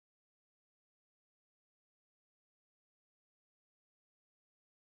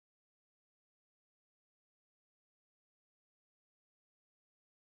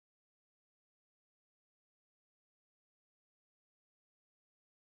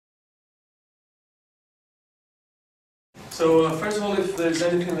So first of all, if there's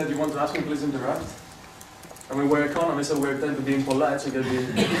anything that you want to ask me, please interrupt. I mean, we're economists, so we're tend to be impolite, so you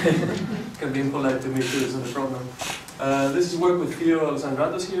can be impolite to me too, it's not a problem. This is work with Theo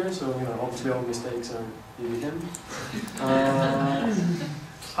Alexandratos here, so obviously all mistakes are due to him.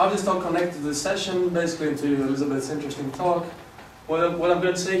 How does talk connect to the session? Basically into Elizabeth's interesting talk. What I'm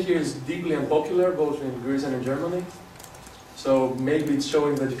going to say here is deeply unpopular, both in Greece and in Germany. So maybe it's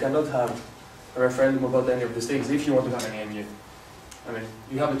showing that you cannot have a referendum about any of these things if you want to have an EMU. I mean,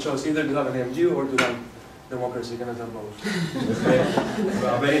 you have a choice either to have an EMU or to have democracy. You cannot have both.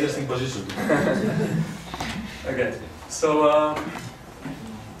 Well, very interesting position. Okay, so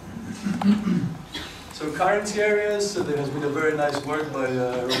currency areas. So there has been a very nice work by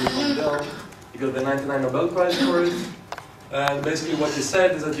Robert Mundell. He got the '99 Nobel Prize for it. And basically, what he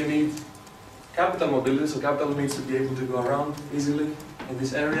said is that you need capital mobility. So capital needs to be able to go around easily in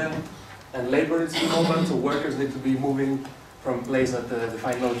this area, and labor needs to be mobile. So workers need to be moving from place that they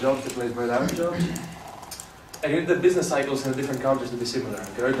find no job to place where there are jobs. And you need the business cycles in the different countries to be similar,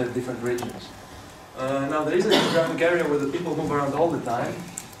 okay, in the different regions. Now there is a geographic area where the people move around all the time.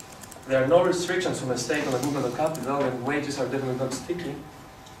 There are no restrictions from the state on the movement of capital, and wages are definitely not sticky.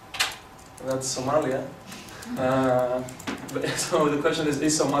 And that's Somalia. So the question is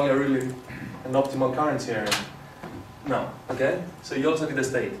Somalia really an optimal currency area? No, okay? So you also need a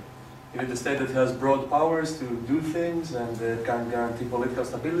state. You need a state that has broad powers to do things and can guarantee political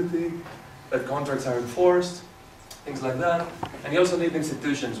stability, that contracts are enforced, things like that. And you also need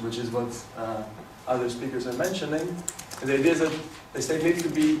institutions, which is what other speakers are mentioning. And the idea is that the state needs to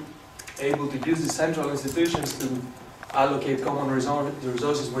be able to use the central institutions to allocate common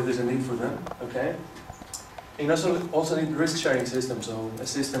resources where there's a need for them, okay? And you also need risk-sharing systems, so a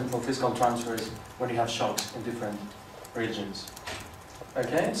system for fiscal transfers when you have shocks in different regions.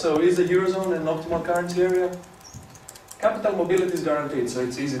 Okay, so is the Eurozone an optimal currency area? Capital mobility is guaranteed, so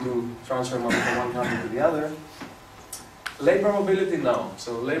it's easy to transfer money from one country to the other. Labor mobility, no.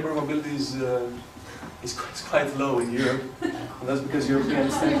 So labor mobility is quite low in Europe. And that's because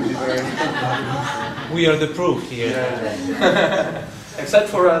Europeans tend to be very... We are the proof here. Yeah. Except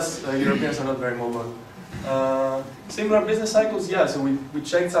for us, Europeans are not very mobile. Similar business cycles, yeah, so we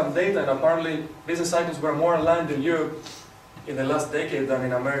checked some data, and apparently business cycles were more aligned in Europe in the last decade than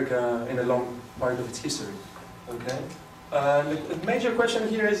in America in a long part of its history. Okay? The major question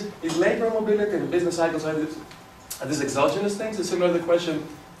here is labor mobility and business cycles are these exogenous things? It's similar to the question,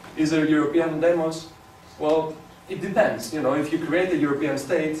 is there a European demos? Well, it depends. If you create a European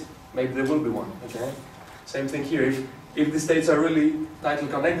state, maybe there will be one. Okay? Same thing here. If the states are really tightly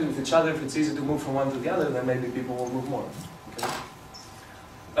connected with each other, if it's easy to move from one to the other, then maybe people will move more.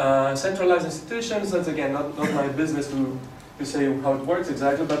 Okay? Centralized institutions, that's again not my business to say how it works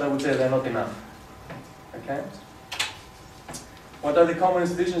exactly, but I would say they're not enough. Okay? What are the common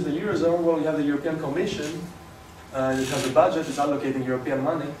institutions in the Eurozone? Well, you have the European Commission, it has a budget, it's allocating European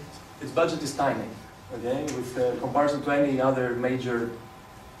money. Its budget is tiny, okay? With comparison to any other major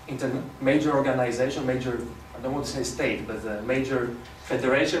organization, I don't want to say state, but a major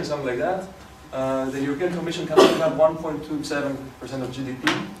federation, something like that. The European Commission can only have 1.27% of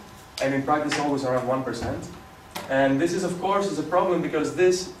GDP, and in practice always around 1%. And this is, of course, a problem because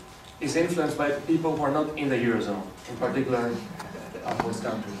this is influenced by people who are not in the Eurozone, in particular most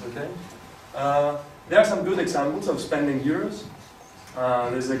countries, okay? There are some good examples of spending euros.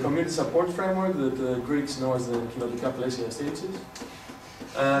 There's a community support framework that the Greeks know as the Kilotikaplesi status.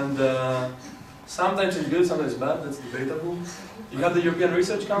 And sometimes it's good, sometimes it's bad, that's debatable. You have the European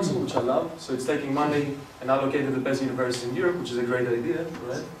Research Council, which I love, so it's taking money and allocating the best universities in Europe, which is a great idea,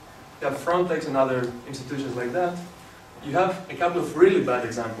 right? You have Frontex and other institutions like that. You have a couple of really bad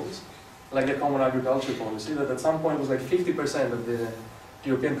examples, like the Common Agriculture Policy, that at some point was like 50% of the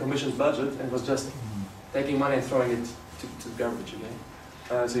European Commission's budget and was just taking money and throwing it to garbage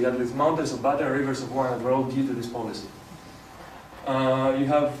again. So you have these mountains of butter and rivers of wine that were all due to this policy. You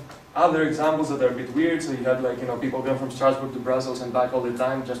have other examples that are a bit weird, so you had people going from Strasbourg to Brussels and back all the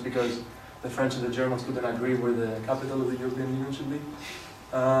time just because the French and the Germans couldn't agree where the capital of the European Union should be.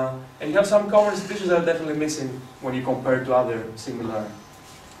 And you have some common institutions that are definitely missing when you compare to other similar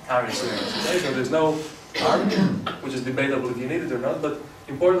currency areas. Okay? So there's no army, which is debatable if you need it or not, but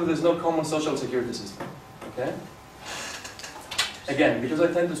importantly there's no common social security system. Okay? Again, because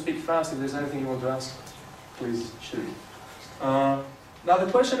I tend to speak fast, if there's anything you want to ask, please shoot. Now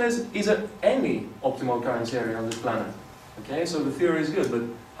the question is there any optimal currency area on this planet? Okay, so the theory is good, but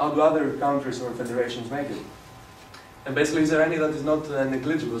how do other countries or federations make it? And basically, is there any that is not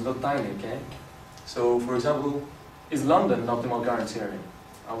negligible, is not tiny, okay? So, for example, is London an optimal currency area?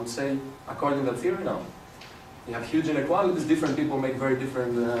 I would say, according to that theory, no. You have huge inequalities, different people make very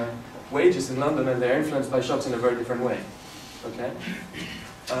different wages in London, and they're influenced by shocks in a very different way. Okay?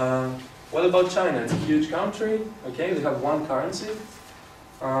 What about China? It's a huge country, okay? They have one currency.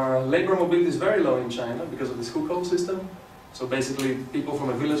 Labor mobility is very low in China because of this hukou system. So basically, people from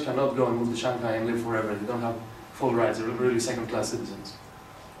a village cannot go and move to Shanghai and live forever. They don't have full rights. They're really second-class citizens.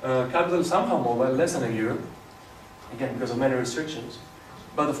 Capital is somehow mobile, less than in Europe. Again, because of many restrictions.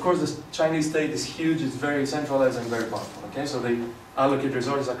 But of course, the Chinese state is huge. It's very centralized and very powerful. Okay, so they allocate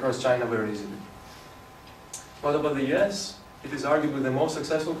resources across China very easily. What about the US? It is arguably the most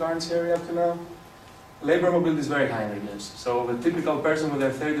successful currency area up to now. Labor mobility is very high in the US. So a typical person when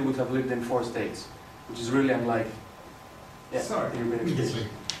they're 30 would have lived in 4 states, which is really unlike. Yeah, sorry.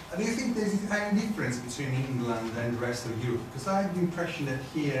 Do you think there's any difference between England and the rest of Europe? Because I have the impression that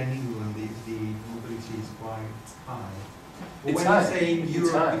here in England the mobility is quite high. Well, when you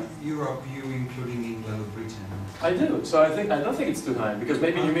say Europe, you including England or Britain? I do. So I don't think it's too high, because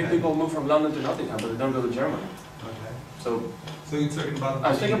maybe you meet people move from London to Nottingham, but they don't go to Germany. Okay. So you're talking about?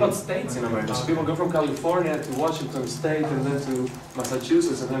 I'm thinking about states in America. So people go from California to Washington State and then to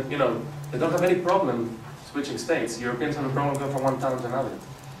Massachusetts, and then they don't have any problem switching states. Europeans have a problem going from one town to another,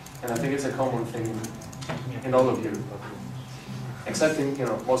 and I think it's a common thing in all of Europe, except in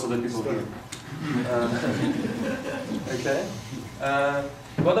most of the people here. Okay.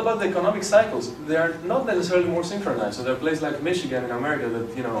 What about the economic cycles? They are not necessarily more synchronized. So there are places like Michigan in America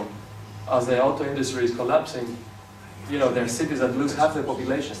that, as the auto industry is collapsing, there are cities that lose half their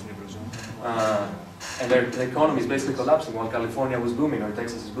population. And the economy is basically collapsing while California was booming or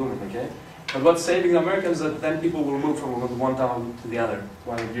Texas is booming, okay? But what's saving Americans is that then people will move from one town to the other,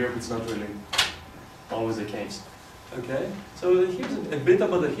 while in Europe it's not really always the case. Okay, so here's a bit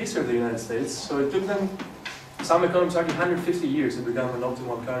about the history of the United States. So it took them, some economists argue, 150 years to become an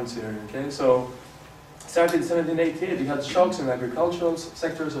optimal currency area. Okay, so started in 1788, you had shocks in agricultural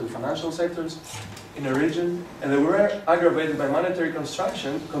sectors and financial sectors in a region, and they were aggravated by monetary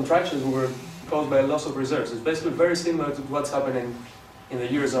contractions were caused by a loss of reserves. It's basically very similar to what's happening in the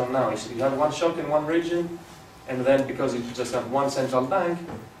Eurozone now. You have one shock in one region, and then because you just have one central bank,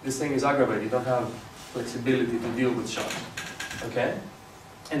 this thing is aggravated. You don't have flexibility to deal with shocks. Okay?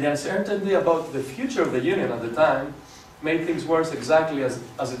 And the uncertainty about the future of the Union at the time made things worse exactly as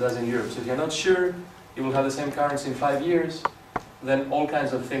it does in Europe. So if you're not sure you will have the same currency in 5 years, then all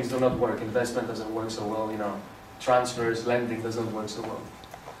kinds of things do not work. Investment doesn't work so well, transfers, lending doesn't work so well.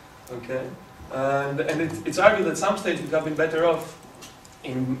 Okay? And it's argued that some states would have been better off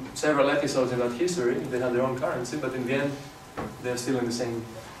in several episodes in that history if they had their own currency, but in the end, they're still in the same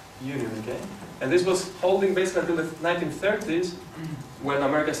union, okay? And this was holding basically until the 1930s, when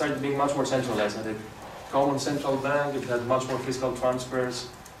America started being much more centralized. It had a common central bank, it had much more fiscal transfers,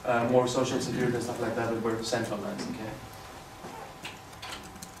 more social security and stuff like that were centralized, okay?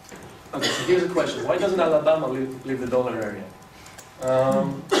 Okay, so here's a question. Why doesn't Alabama leave the dollar area?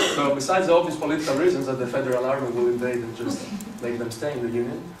 So besides the obvious political reasons that the federal army will invade and just make them stay in the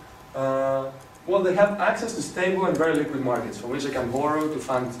Union, well, they have access to stable and very liquid markets from which they can borrow to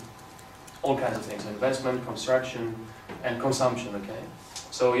fund all kinds of things, investment, construction, and consumption, okay?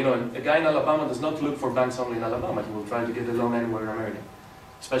 So, a guy in Alabama does not look for banks only in Alabama. He will try to get a loan anywhere in America,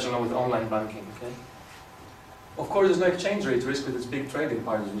 especially now with online banking, okay? Of course, there's no exchange rate risk with its big trading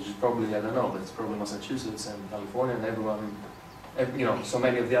partners, which is probably, I don't know, but it's probably Massachusetts and California and everyone, so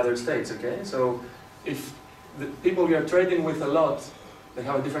many of the other states, okay? So, if the people you're trading with a lot, they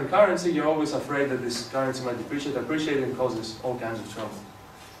have a different currency, you're always afraid that this currency might appreciate and causes all kinds of trouble.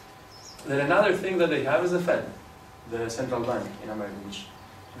 Then another thing that they have is the Fed, the central bank in America, which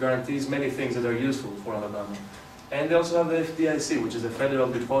guarantees many things that are useful for Alabama. And they also have the FDIC, which is the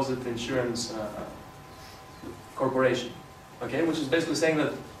Federal Deposit Insurance Corporation, okay? Which is basically saying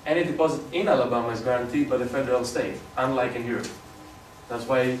that any deposit in Alabama is guaranteed by the federal state, unlike in Europe. That's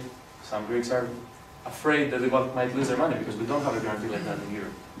why some Greeks are afraid that they might lose their money, because we don't have a guarantee like that in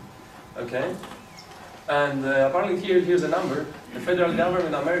Europe. Okay? And apparently here's a number. The federal government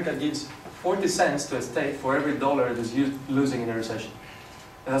in America gives 40 cents to a state for every dollar it is losing in a recession.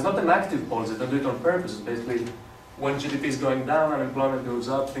 And that's not an active policy, they don't do it on purpose. It's basically when GDP is going down, unemployment goes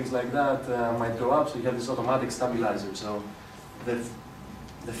up, things like that might go up, so you have this automatic stabilizer. So the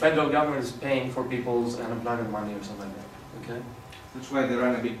federal government is paying for people's unemployment money or something like that. Okay? That's why they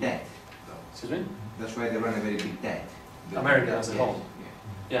run a big debt. Excuse me? That's why they run a very big debt. America as a whole.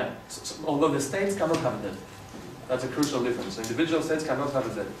 Yeah. So, although the states cannot have debt. That's a crucial difference. So individual states cannot have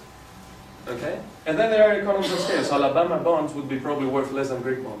a debt. Okay? And then there are economies of scale. So Alabama bonds would be probably worth less than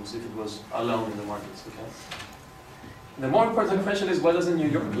Greek bonds if it was alone in the markets. Okay? The more important question is, why doesn't New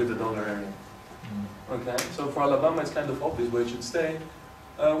York leave the dollar area? Okay, so for Alabama it's kind of obvious where it should stay.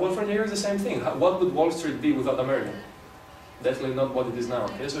 Well, for New York, the same thing. What would Wall Street be without America? Definitely not what it is now.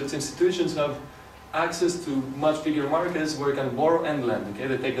 Okay, so its institutions have access to much bigger markets where you can borrow and lend. Okay,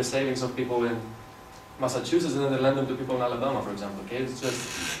 they take the savings of people in Massachusetts and then they lend them to people in Alabama, for example. Okay, it's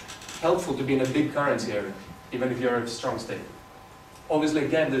just helpful to be in a big currency area, even if you're a strong state. Obviously,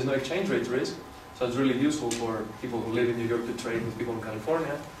 again, there's no exchange rate risk, so it's really useful for people who live in New York to trade with people in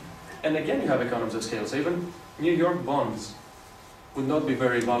California. And again, you have economies of scale. So even New York bonds would not be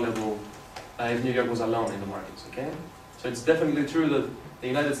very valuable if New York was alone in the markets, okay? So it's definitely true that the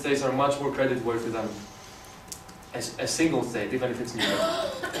United States are much more creditworthy than a single state, even if it's New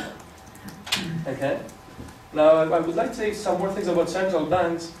York. Okay? Now, I would like to say some more things about central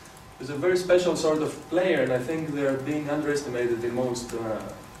banks. There's a very special sort of player, and I think they're being underestimated in most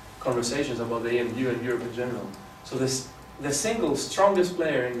conversations about the EMU and Europe in general. So the single strongest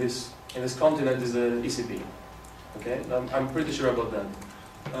player in this continent is the ECB. Okay, I'm pretty sure about that.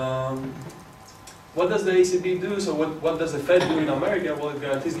 What does the ECB do? So what does the Fed do in America? Well, it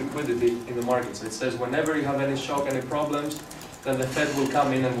guarantees liquidity in the markets. It says whenever you have any shock, any problems, then the Fed will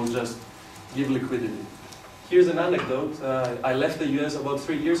come in and will just give liquidity. Here's an anecdote. I left the US about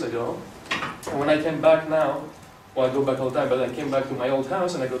 3 years ago. And when I came back now, well, I go back all the time, but I came back to my old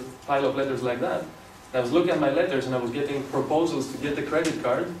house and I got a pile of letters like that. And I was looking at my letters and I was getting proposals to get a credit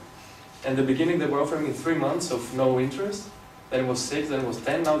card. And in the beginning they were offering me 3 months of no interest. Then it was 6, then it was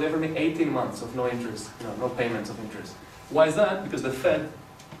 10. Now they offer me 18 months of no interest, no payments of interest. Why is that? Because the Fed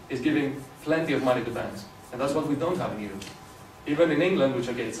is giving plenty of money to banks. And that's what we don't have in Europe. Even in England, which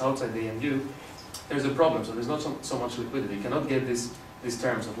okay, it's outside the EMU, there's a problem. So there's not so much liquidity. You cannot get these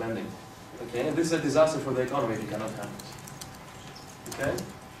terms of lending. Okay, and this is a disaster for the economy if you cannot have this. Okay?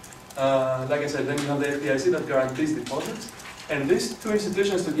 Like I said, then you have the FDIC that guarantees deposits. And these two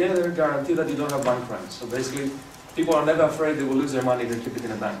institutions together guarantee that you don't have bank runs. So basically, people are never afraid they will lose their money if they keep it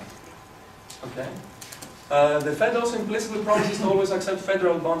in a bank. Okay? The Fed also implicitly promises to always accept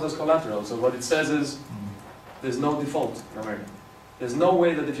federal bonds as collateral. So what it says is, there's no default in America. There's no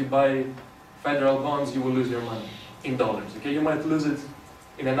way that if you buy federal bonds, you will lose your money in dollars. Okay? You might lose it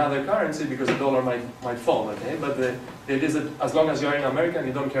in another currency because the dollar might fall. Okay? But the idea is that as long as you're in America and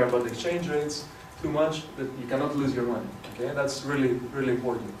you don't care about exchange rates too much, that you cannot lose your money. Okay? That's really, really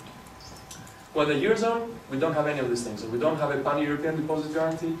important. Well, the Eurozone, we don't have any of these things. So we don't have a pan-European deposit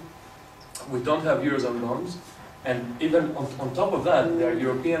guarantee. We don't have Eurozone bonds. And even on top of that, there are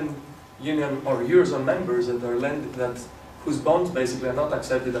European Union or Eurozone members that whose bonds basically are not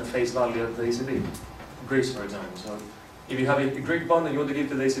accepted at face value at the ECB. Greece, for example. So if you have a Greek bond and you want to give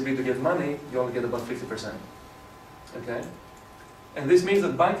to the ECB to get money, you only get about 50%. Okay? And this means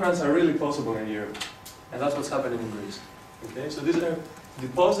that bank runs are really possible in Europe. And that's what's happening in Greece. Okay? So these are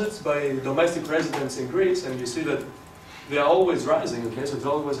deposits by domestic residents in Greece, and you see that they are always rising. Okay? So there's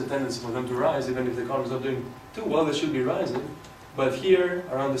always a tendency for them to rise, even if the economy is not doing too well, they should be rising. But here,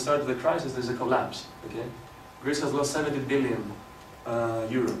 around the start of the crisis, there's a collapse. Okay? Greece has lost 70 billion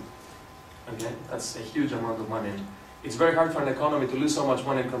euro. Okay? That's a huge amount of money. It's very hard for an economy to lose so much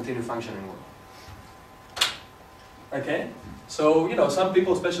money and continue functioning well. Okay? So, some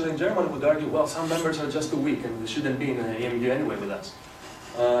people, especially in Germany, would argue, well, some members are just too weak and they shouldn't be in the EMU anyway with us.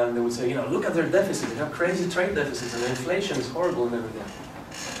 And they would say, look at their deficit. They have crazy trade deficits and the inflation is horrible and everything.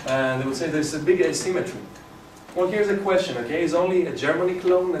 And they would say there's a big asymmetry. Well, here's a question, okay? Is only a Germany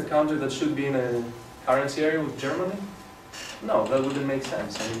clone a country that should be in a currency area with Germany? No, that wouldn't make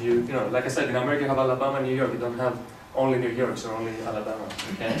sense. I mean, like I said, in America you have Alabama and New York. You don't have only New York or only Alabama,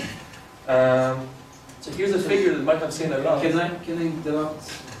 okay? So here's a figure that you might have seen a lot. Can I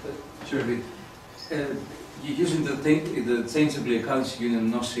interrupt? Sure. You're using the changeable currency union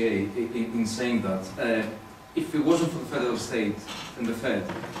enunciate in saying that if it wasn't for the federal state and the Fed,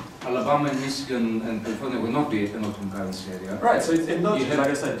 Alabama and Michigan and California would not be an open currency area. Right, so it's not, like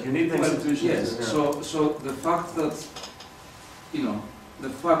I said, you need the institutions. Yes, yeah. So the fact that, the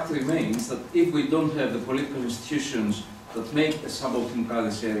fact remains that if we don't have the political institutions that make a subaltern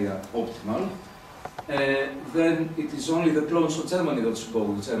currency area optimal, then it is only the clones of Germany that should go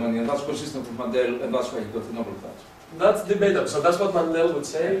with Germany, and that's consistent with Mandel, and that's why he got the Nobel Prize. That's debatable. So that's what Mandel would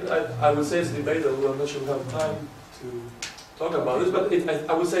say. I would say it's debatable. I'm not sure we have time to talk about this, but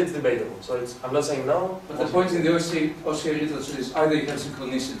I would say it's debatable. So I'm not saying no. But the point in the OCA literature is either you have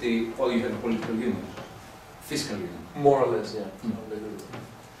synchronicity or you have a political union, fiscal union. More or less, yeah.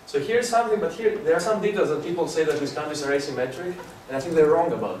 So here's something, but there are some details that people say that these countries are asymmetric, and I think they're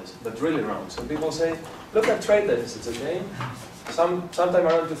wrong about this, but really wrong. So people say, look at trade deficits, okay? Sometime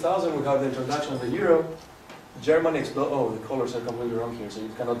around 2000 we have the introduction of the euro. Germany exploded. Oh, the colors are completely wrong here, so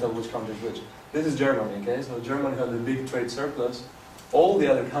you cannot tell which country is which. This is Germany, okay? So Germany had a big trade surplus. All the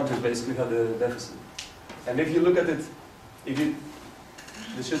other countries basically had a deficit. And if you look at it,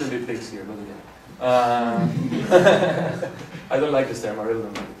 there shouldn't be pigs here, but again. I don't like this term, I really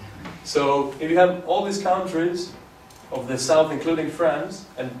don't like it. So if you have all these countries of the south, including France,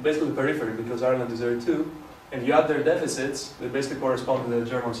 and basically the periphery, because Ireland is there too, and you add their deficits, they basically correspond to the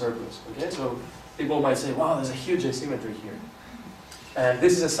German surplus. Okay, so people might say, wow, there's a huge asymmetry here. And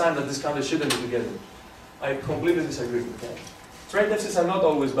this is a sign that these countries shouldn't be together. I completely disagree. Okay? Trade deficits are not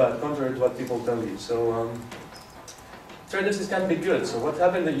always bad, contrary to what people tell you. So trade deficits can be good. So what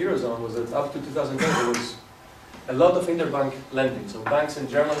happened in the Eurozone was that up to 2010 there was a lot of interbank lending. So banks in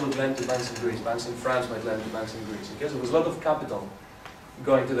Germany would lend to banks in Greece, banks in France might lend to banks in Greece. Okay? So there was a lot of capital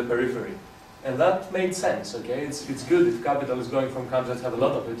going to the periphery. And that made sense, okay? It's good if capital is going from countries that have a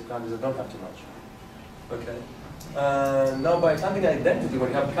lot of it to countries that don't have too much. Okay? Now by accounting identity, when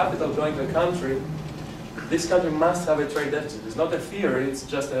you have capital going to a country, this country must have a trade deficit. It's not a theory, it's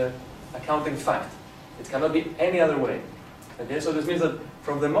just an accounting fact. It cannot be any other way. Okay? So this means that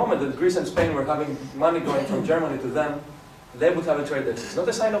from the moment that Greece and Spain were having money going from Germany to them, they would have a trade deficit. It's not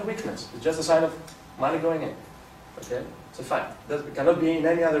a sign of weakness, it's just a sign of money going in. Okay? It's a fact. It cannot be in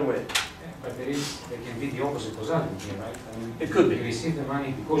any other way. But there can be the opposite causality here, right? I mean, it could be. You receive the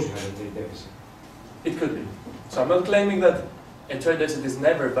money because you have a trade deficit. It could be. So I'm not claiming that a trade deficit is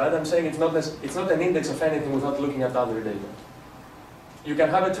never bad. I'm saying it's not an index of anything without looking at other data. You can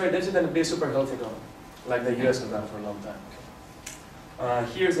have a trade deficit and be a super healthy economy, like the US has done for a long time.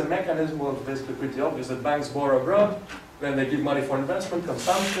 Here's the mechanism, well, it's basically pretty obvious, that banks borrow abroad, then they give money for investment,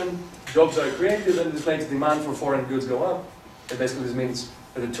 consumption, jobs are created, and this makes demand for foreign goods go up. And basically this means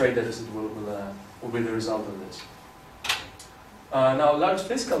that the trade deficit will be the result of this. Now, large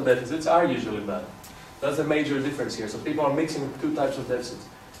fiscal deficits are usually bad. That's a major difference here. So people are mixing two types of deficits.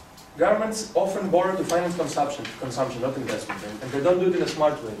 Governments often borrow to finance consumption, not investment. And they don't do it in a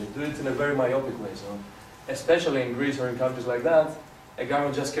smart way. They do it in a very myopic way. So, especially in Greece or in countries like that, a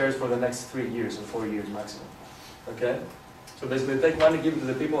government just cares for the next 3 years or 4 years maximum. Okay? So basically they take money, give it to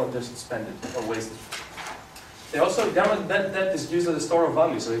the people, and just spend it or waste it. They also, government debt is used as a store of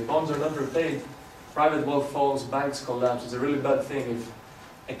value. So if bonds are not repaid, private wealth falls, banks collapse. It's a really bad thing if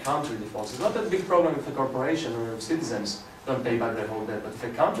a country defaults. It's not a big problem if a corporation or if citizens don't pay back their whole debt, but if a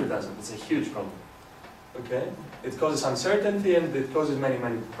country doesn't, it's a huge problem. Okay? It causes uncertainty and it causes many,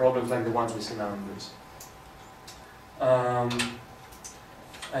 many problems like the ones we see now in Greece.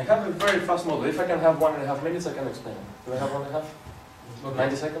 I have a very fast model. If I can have 1.5 minutes, I can explain it. Do I have 1.5? Okay.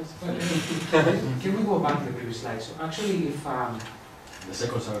 90 seconds? Can we go back to the previous slide? So actually, if The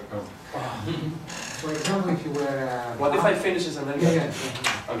seconds are counting. for example, if you were What if I finish this and then... yeah.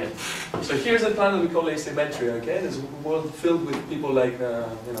 Okay. So here's a planet we call asymmetry, okay? This world filled with people like,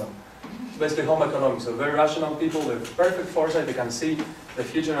 you know, basically home economics. So very rational people with perfect foresight, they can see the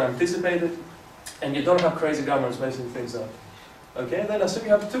future and anticipate it. And you don't have crazy governments messing things up. Okay, then assume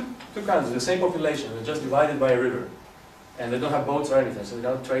you have two countries, the same population, they're just divided by a river. And they don't have boats or anything, so they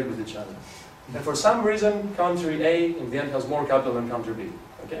don't trade with each other. And for some reason, country A in the end has more capital than country B.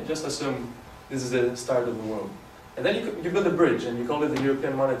 Okay, just assume this is the start of the world. And then you build a bridge and you call it the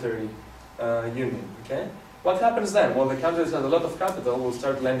European Monetary Union. Okay, what happens then? Well, the country that has a lot of capital will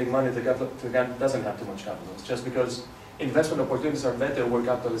start lending money to capital that doesn't have too much capital. It's just because investment opportunities are better where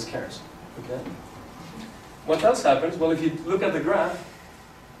capital is scarce. Okay. What else happens? Well, if you look at the graph,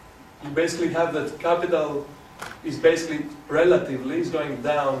 you basically have that capital is basically relatively is going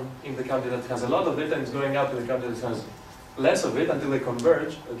down in the country that has a lot of it, and it's going up in the country that has less of it until they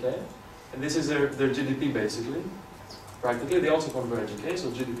converge. Okay, and this is their GDP basically. Practically, they also converge. Okay,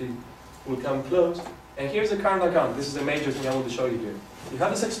 so GDP will come close. And here's the current account. This is the major thing I want to show you here. You have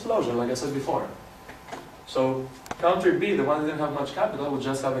this explosion, like I said before. So country B, the one that didn't have much capital, will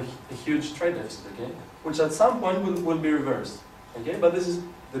just have a huge trade deficit. Okay, which at some point will be reversed. Okay, but this is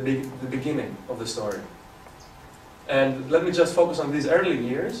the beginning of the story. And let me just focus on these early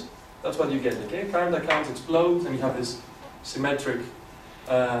years. That's what you get. Okay, current accounts explode, and you have this symmetric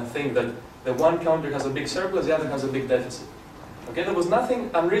thing that the one country has a big surplus, the other has a big deficit. Okay, there was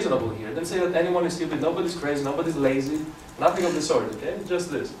nothing unreasonable here. Didn't say that anyone is stupid, nobody's crazy, nobody's lazy, nothing of the sort. Okay,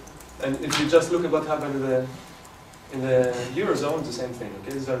 just this. And if you just look at what happened in the Eurozone, it's the same thing.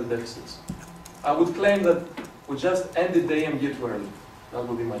 Okay, these are the deficits. I would claim that we just ended the EMU too early. That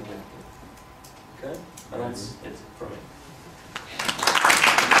would be my claim. Okay, and that's it from me.